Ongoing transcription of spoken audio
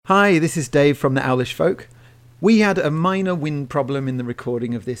Hi, this is Dave from the Owlish Folk. We had a minor wind problem in the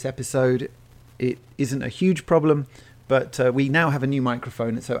recording of this episode. It isn't a huge problem, but we now have a new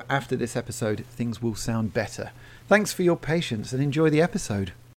microphone, so after this episode, things will sound better. Thanks for your patience and enjoy the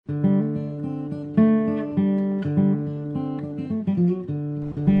episode.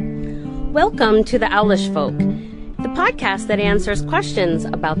 Welcome to the Owlish Folk, the podcast that answers questions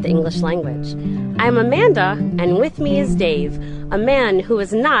about the English language. I'm Amanda, and with me is Dave, a man who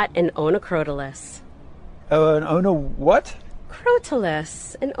is not an onocrotalus. Oh, an ono what?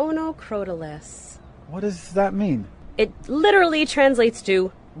 Crotalus, an onocrotalus. What does that mean? It literally translates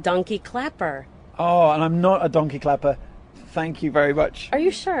to donkey clapper. Oh, and I'm not a donkey clapper. Thank you very much. Are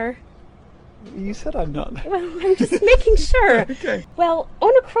you sure? You said I'm not. Well, I'm just making sure. Okay. Well,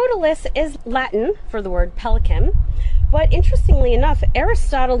 onocrotalus is Latin for the word pelican, but interestingly enough,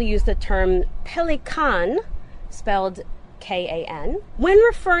 Aristotle used the term pelikan, spelled K-A-N, when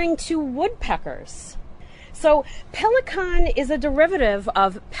referring to woodpeckers. So pelican is a derivative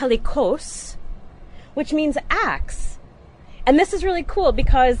of pelikos, which means axe. And this is really cool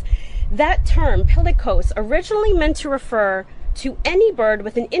because that term, pelikos, originally meant to refer to any bird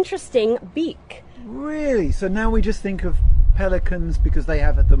with an interesting beak. Really? So now we just think of pelicans because they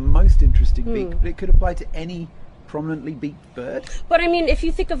have the most interesting beak, but it could apply to any prominently beaked bird? But I mean, if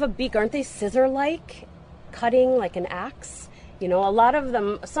you think of a beak, aren't they scissor-like, cutting like an axe? You know, a lot of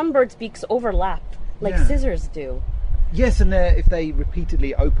them, some birds' beaks overlap like scissors do. Yes, and if they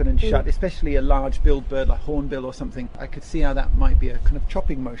repeatedly open and shut, especially a large-billed bird like hornbill or something, I could see how that might be a kind of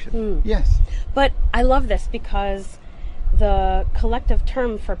chopping motion. Yes. But I love this because the collective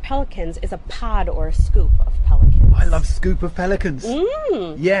term for pelicans is a pod or a scoop of pelicans. I love scoop of pelicans.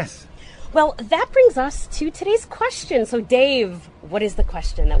 Yes. Well, that brings us to today's question. So, Dave, what is the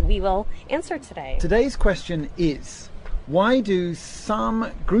question that we will answer today? Today's question is, why do some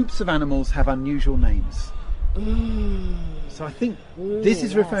groups of animals have unusual names? So I think this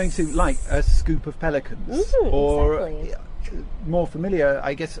is referring to like a scoop of pelicans, or more familiar,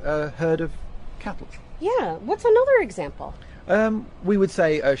 I guess, a herd of cattle. Yeah, what's another example? We would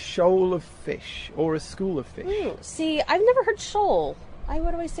say a shoal of fish or a school of fish. See, I've never heard shoal. I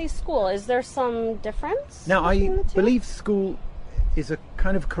would always say school. Is there some difference? Now, I believe school is a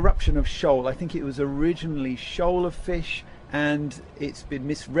kind of corruption of shoal. I think it was originally shoal of fish, and it's been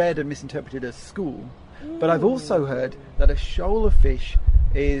misread and misinterpreted as school. But I've also heard that a shoal of fish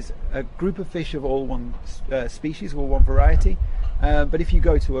is a group of fish of all one species or one variety. But if you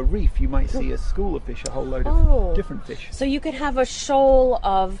go to a reef, you might see a school of fish, a whole load of different fish. So you could have a shoal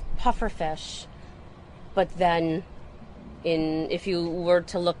of pufferfish, but then if you were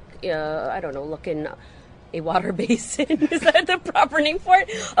to look, look in a water basin, is that the proper name for it?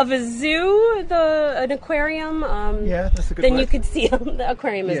 Of a zoo, an aquarium? Yeah, that's a good then word. You could see, the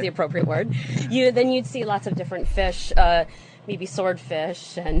aquarium is the appropriate word. Then you'd see lots of different fish, maybe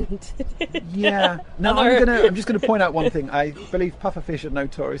swordfish and yeah. No, I'm just gonna point out one thing. I believe pufferfish are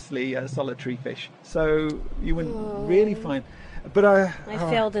notoriously solitary fish, so you wouldn't really find. But I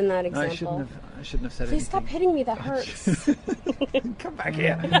failed in that example. I shouldn't have said Please anything. stop hitting me. That hurts. Come back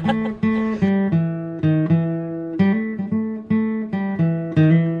here.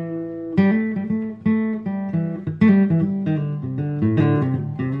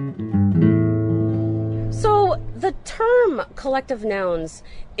 Collective nouns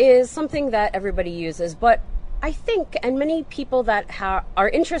is something that everybody uses, but I think, and many people that are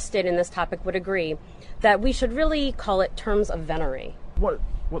interested in this topic would agree, that we should really call it terms of Venery.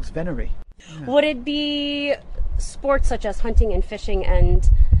 What's Venery? Yeah. Would it be sports such as hunting and fishing and...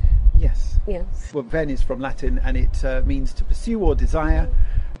 Yes. Yes. Well, ven is from Latin, and it means to pursue or desire.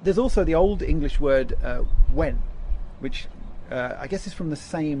 There's also the Old English word wen, which I guess is from the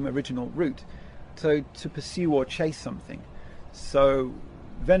same original root. So to pursue or chase something. So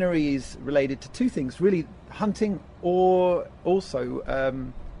Venery is related to two things, really, hunting or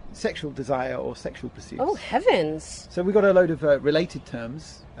also sexual desire or sexual pursuits. Oh, heavens. So we've got a load of related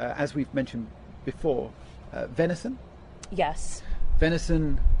terms, as we've mentioned before. Venison. Yes.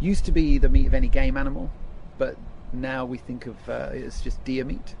 Venison used to be the meat of any game animal, but now we think of it as just deer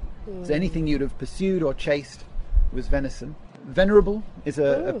meat. So anything you'd have pursued or chased was venison. Venerable is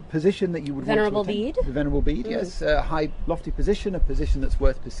a position that you would venerable want to attain. Bead? The venerable bead, yes. A high, lofty position, a position that's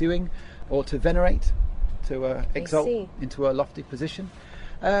worth pursuing, or to venerate, to exalt into a lofty position.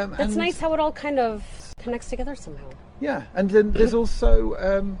 That's nice how it all kind of connects together somehow. Yeah, and then there's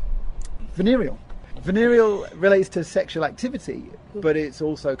also venereal. Venereal relates to sexual activity, but it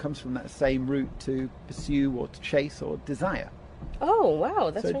also comes from that same root to pursue or to chase or desire. Oh, wow,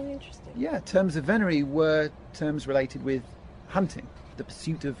 that's really interesting. Yeah, terms of Venery were terms related with hunting. the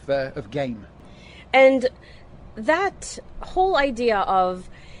pursuit of game. And that whole idea of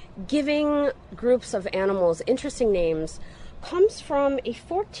giving groups of animals interesting names comes from a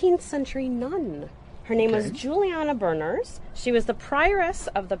 14th century nun. Her name was Juliana Berners. She was the prioress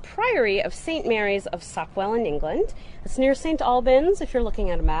of the Priory of St. Mary's of Sopwell in England. It's near St. Albans, if you're looking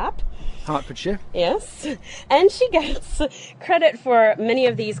at a map. Hertfordshire. Yes. And she gets credit for many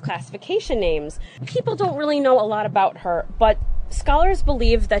of these classification names. People don't really know a lot about her, but scholars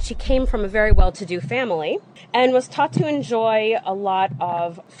believe that she came from a very well-to-do family and was taught to enjoy a lot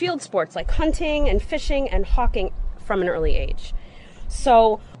of field sports like hunting and fishing and hawking from an early age.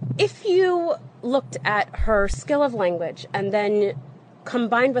 So if you looked at her skill of language and then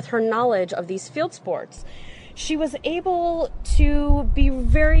combined with her knowledge of these field sports, she was able to be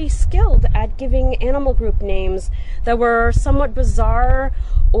very skilled at giving animal group names that were somewhat bizarre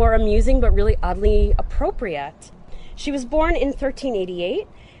or amusing but really oddly appropriate. She was born in 1388,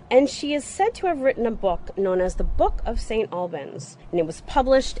 and she is said to have written a book known as the Book of St. Albans, and it was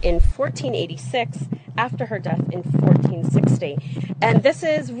published in 1486 after her death in 1460. And this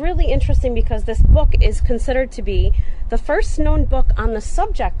is really interesting because this book is considered to be the first known book on the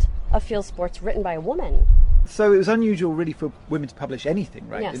subject of field sports written by a woman. So it was unusual really for women to publish anything,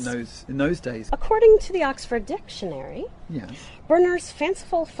 right, Yes. in those days. According to the Oxford Dictionary, Yes. Berners'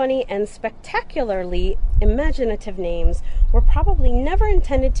 fanciful, funny, and spectacularly imaginative names were probably never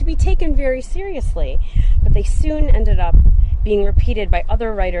intended to be taken very seriously, but they soon ended up being repeated by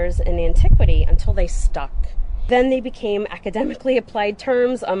other writers in antiquity until they stuck. Then they became academically applied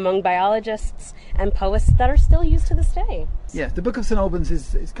terms among biologists and poets that are still used to this day. Yeah, the Book of St. Albans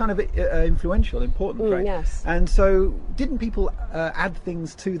is kind of influential, important, right? Yes. And so didn't people add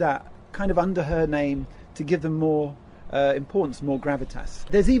things to that kind of under her name to give them more importance, more gravitas?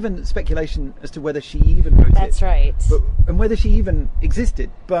 There's even speculation as to whether she even wrote it. That's right. And whether she even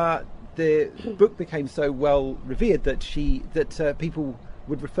existed. But the book became so well revered that people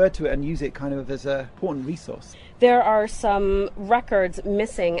would refer to it and use it kind of as an important resource. There are some records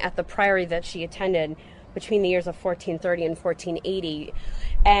missing at the priory that she attended between the years of 1430 and 1480,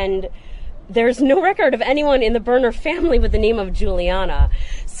 and there's no record of anyone in the Berner family with the name of Juliana.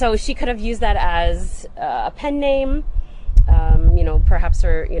 So she could have used that as a pen name, perhaps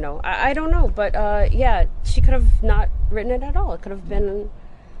her, I don't know, but she could have not written it at all. It could have been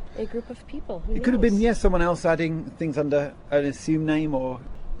a group of people. It could have been, someone else adding things under an assumed name, or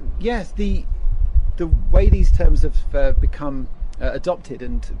the way these terms have become adopted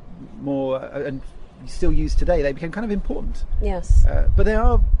and more and still used today, they became kind of important. Yes. But they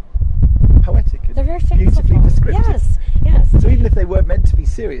are poetic and they're very beautifully fanciful. descriptive. Yes. So even if they weren't meant to be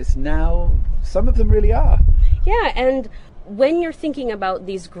serious, now some of them really are. Yeah, and when you're thinking about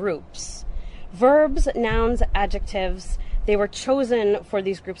these groups, verbs, nouns, adjectives, they were chosen for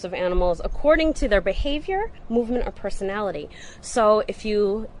these groups of animals according to their behavior, movement, or personality. So if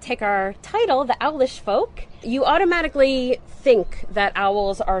you take our title, The Owlish Folk, you automatically think that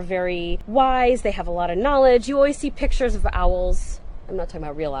owls are very wise, they have a lot of knowledge. You always see pictures of owls. I'm not talking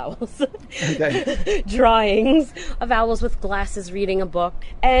about real owls. Okay. Drawings of owls with glasses reading a book.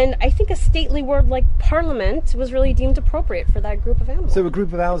 And I think a stately word like parliament was really deemed appropriate for that group of animals. So a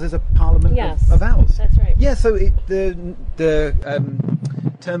group of owls is a parliament Yes, of owls. that's right. Yeah, so the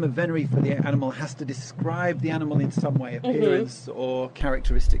term of venery for the animal has to describe the animal in some way, appearance or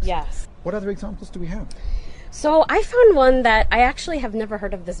characteristics. Yes. What other examples do we have? So I found one that I actually have never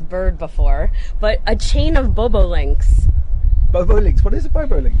heard of this bird before, but a chain of bobolinks. Bobolinks. What is a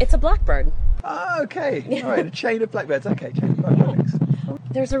bobolink? It's a blackbird. Oh, okay. All right, a chain of blackbirds. Okay, chain of bobolinks.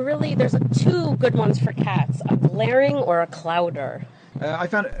 There's two good ones for cats, a glaring or a clouder. I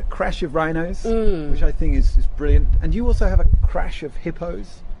found a crash of rhinos, which I think is brilliant. And you also have a crash of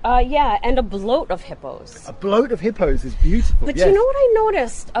hippos. Yeah, and a bloat of hippos. A bloat of hippos is beautiful. But yes. you know what I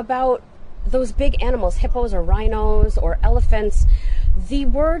noticed about those big animals, hippos or rhinos or elephants? The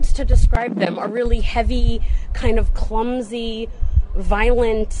words to describe them are really heavy, kind of clumsy,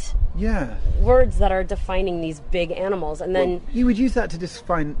 violent words that are defining these big animals. And then you would use that to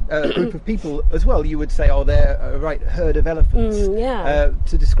define a group of people as well. You would say, oh, they're a right herd of elephants.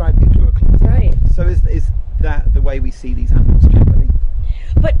 To describe people who are clumsy. Right. So is that the way we see these animals generally?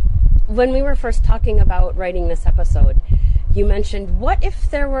 But when we were first talking about writing this episode, you mentioned, what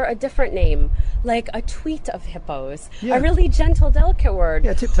if there were a different name, like a tweet of hippos, a really gentle, delicate word?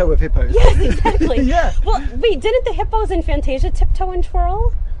 Yeah, tiptoe of hippos. Yes, exactly. Yeah. Well, wait, didn't the hippos in Fantasia tiptoe and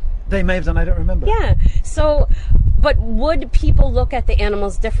twirl? They may have done, I don't remember. Yeah. So But would people look at the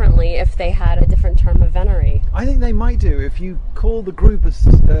animals differently if they had a different term of venery? I think they might do. If you call the group as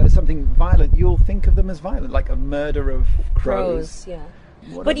something violent, you'll think of them as violent, like a murder of crows. Yeah.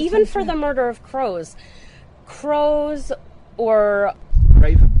 What But other even things for do the you- murder of crows or...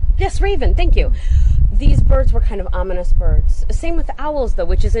 Raven. Yes, raven, thank you. These birds were kind of ominous birds. Same with owls, though,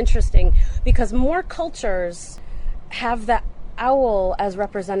 which is interesting because more cultures have the owl as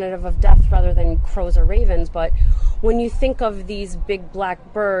representative of death rather than crows or ravens. But when you think of these big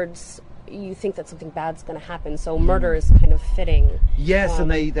black birds, you think that something bad's going to happen. So murder is kind of fitting. Yes,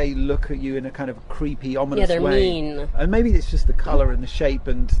 and they look at you in a kind of creepy, ominous they're way. mean. And maybe it's just the colour and the shape,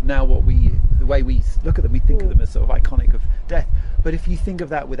 and now the way we look at them, we think of them as sort of iconic of death. But if you think of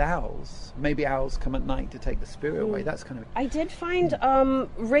that with owls, maybe owls come at night to take the spirit away. That's kind of... I did find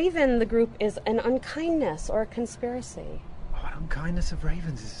raven, the group, is an unkindness or a conspiracy. Oh, unkindness of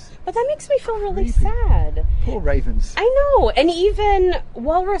ravens is... But that makes me feel really Creepy. sad. Poor ravens. I know, and even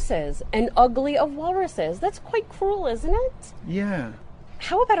walruses, and ugly of walruses. That's quite cruel, isn't it? Yeah.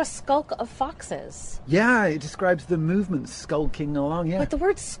 How about a skulk of foxes? Yeah, it describes the movement skulking along, yeah. But the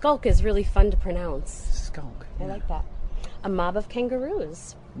word skulk is really fun to pronounce. Skulk. I like that. A mob of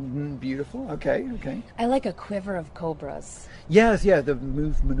kangaroos. Beautiful. Okay. I like a quiver of cobras. Yes, yeah, the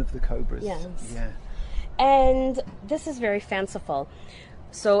movement of the cobras. Yes. Yeah. And this is very fanciful.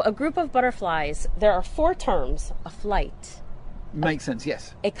 So a group of butterflies, there are 4 terms: a flight, Makes sense,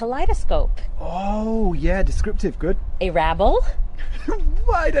 yes. a kaleidoscope, Oh, yeah, descriptive, good. a rabble.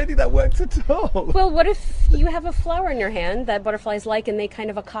 I don't think that works at all. Well, what if you have a flower in your hand that butterflies like and they kind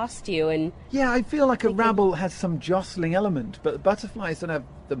of accost you and... Yeah, I feel like a rabble has some jostling element, but butterflies don't have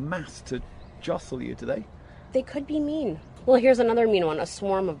the mass to jostle you, do they? They could be mean. Well, here's another mean one, a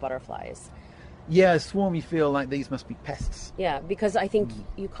swarm of butterflies. Yeah, swarm, you feel like these must be pests. Yeah, because I think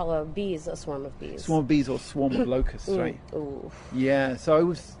you call bees a swarm of bees. Swarm of bees or swarm of locusts, right? Ooh. Yeah, so I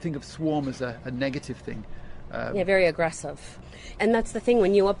always think of swarm as a negative thing. Yeah, very aggressive. And that's the thing,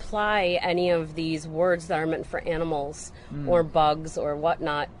 when you apply any of these words that are meant for animals or bugs or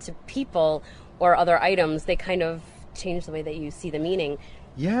whatnot to people or other items, they kind of change the way that you see the meaning.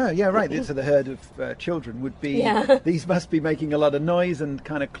 Yeah, right. So the herd of children would be, these must be making a lot of noise and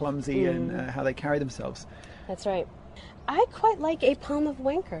kind of clumsy in how they carry themselves. That's right. I quite like a palm of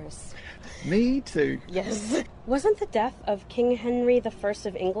wankers. Me too. Yes. Wasn't the death of King Henry I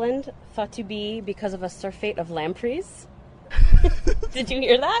of England thought to be because of a surfeit of lampreys? Did you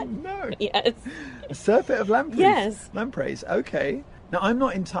hear that? No. Yes. A surfeit of lampreys? Yes. Lampreys, okay. Now, I'm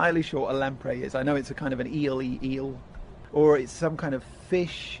not entirely sure what a lamprey is. I know it's a kind of an eel, or it's some kind of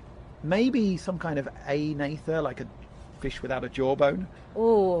fish, maybe some kind of anather, like a fish without a jawbone.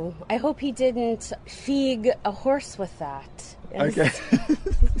 Oh, I hope he didn't feed a horse with that. Yes.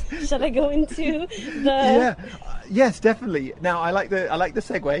 Okay. Should I go into the... Yeah. Yes, definitely. Now, I like the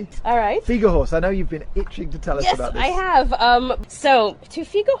segue. All right. Feed a horse. I know you've been itching to tell us Yes, about this. I have. So, to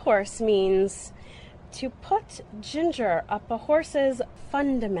feed a horse means to put ginger up a horse's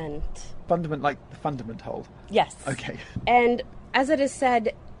fundament. Fundament, like the fundament hold. Yes. Okay. And, as it is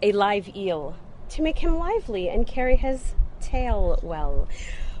said, a live eel, to make him lively and carry his tail well.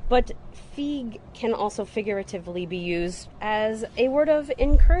 But feeg can also figuratively be used as a word of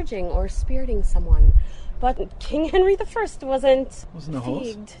encouraging or spiriting someone. But King Henry I wasn't a horse.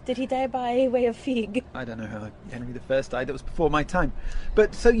 feeged. Did he die by way of feeg? I don't know how Henry I died. That was before my time.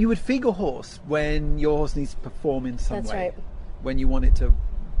 But so you would feed a horse when your horse needs to perform in some That's way. right. When you want it to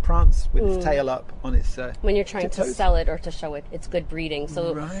prance with its tail up on its When you're trying to tiptoes. sell it or to show it, it's good breeding.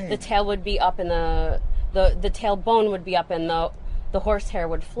 So Right. the tail would be up in the tailbone would be up and the horsehair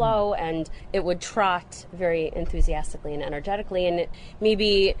would flow and it would trot very enthusiastically and energetically. And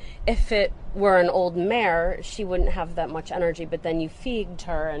maybe if it were an old mare, she wouldn't have that much energy, but then you feeged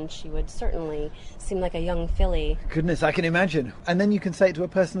her and she would certainly seem like a young filly. Goodness, I can imagine. And then you can say it to a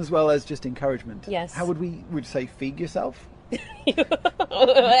person as well as just encouragement. Yes. How would say feed yourself?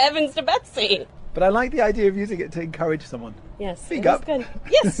 Heavens to Betsy! But I like the idea of using it to encourage someone. Yes. Feeg it is up. Good.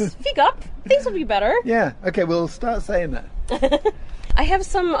 Yes, feeg up. Things will be better. Yeah, okay, we'll start saying that. I have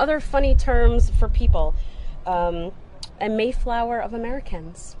some other funny terms for people. A Mayflower of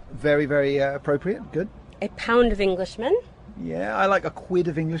Americans. Very, very appropriate. Good. A pound of Englishmen. Yeah, I like a quid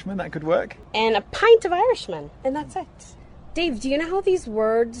of Englishman. That could work. And a pint of Irishmen. And that's it. Dave, do you know how these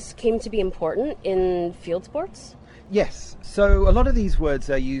words came to be important in field sports? Yes. So a lot of these words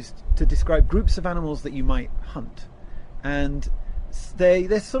are used to describe groups of animals that you might hunt. And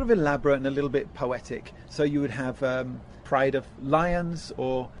they're sort of elaborate and a little bit poetic. So you would have pride of lions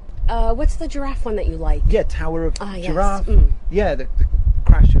or... What's the giraffe one that you like? Yeah, tower of yes. giraffe. Yeah, the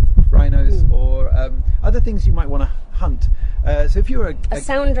crash of rhinos or other things you might want to hunt. So if you're a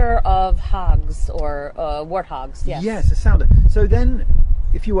sounder of hogs or warthogs, yes. Yes, a sounder. So then,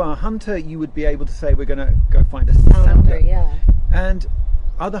 if you are a hunter, you would be able to say, we're going to go find a sounder. Yeah. And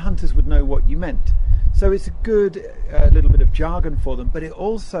other hunters would know what you meant. So it's a good little bit of jargon for them, but it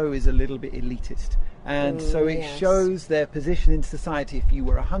also is a little bit elitist. And so it shows their position in society. If you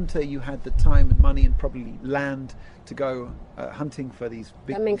were a hunter, you had the time and money and probably land to go hunting for these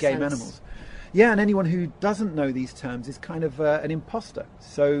big game animals. Yeah, and anyone who doesn't know these terms is kind of an imposter.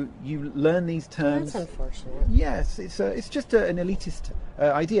 So you learn these terms. That's unfortunate. Yes, it's just an elitist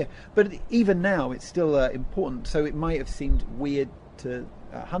idea. But even now, it's still important. So it might have seemed weird to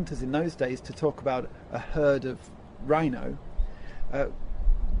hunters in those days to talk about a herd of rhino,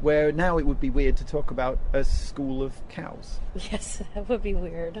 where now it would be weird to talk about a school of cows. Yes, that would be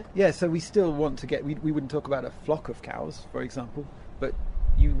weird. Yeah, so we still want to get... We wouldn't talk about a flock of cows, for example, but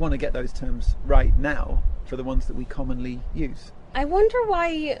you want to get those terms right now for the ones that we commonly use. I wonder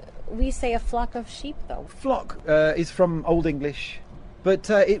why we say a flock of sheep, though. Flock is from Old English, but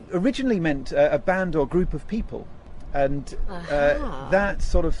it originally meant a band or group of people. And that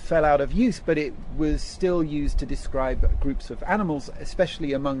sort of fell out of use, but it was still used to describe groups of animals,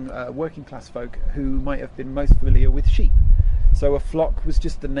 especially among working class folk who might have been most familiar with sheep. So a flock was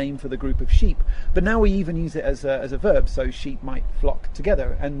just the name for the group of sheep. But now we even use it as a verb, so sheep might flock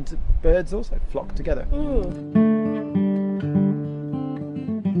together, and birds also flock together.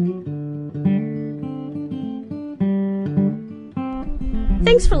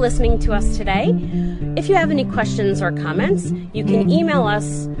 Thanks for listening to us today. If you have any questions or comments, you can email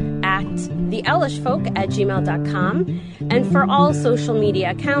us at theelishfolk@gmail.com. And for all social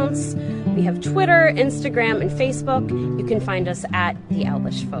media accounts, we have Twitter, Instagram, and Facebook. You can find us at The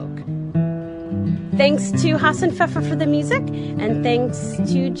Elish Folk. Thanks to Hassan Pfeffer for the music, and thanks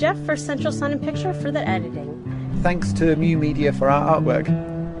to Jeff for Central Sound and Picture for the editing. Thanks to Mew Media for our artwork.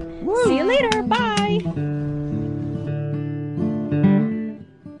 See you later. Bye.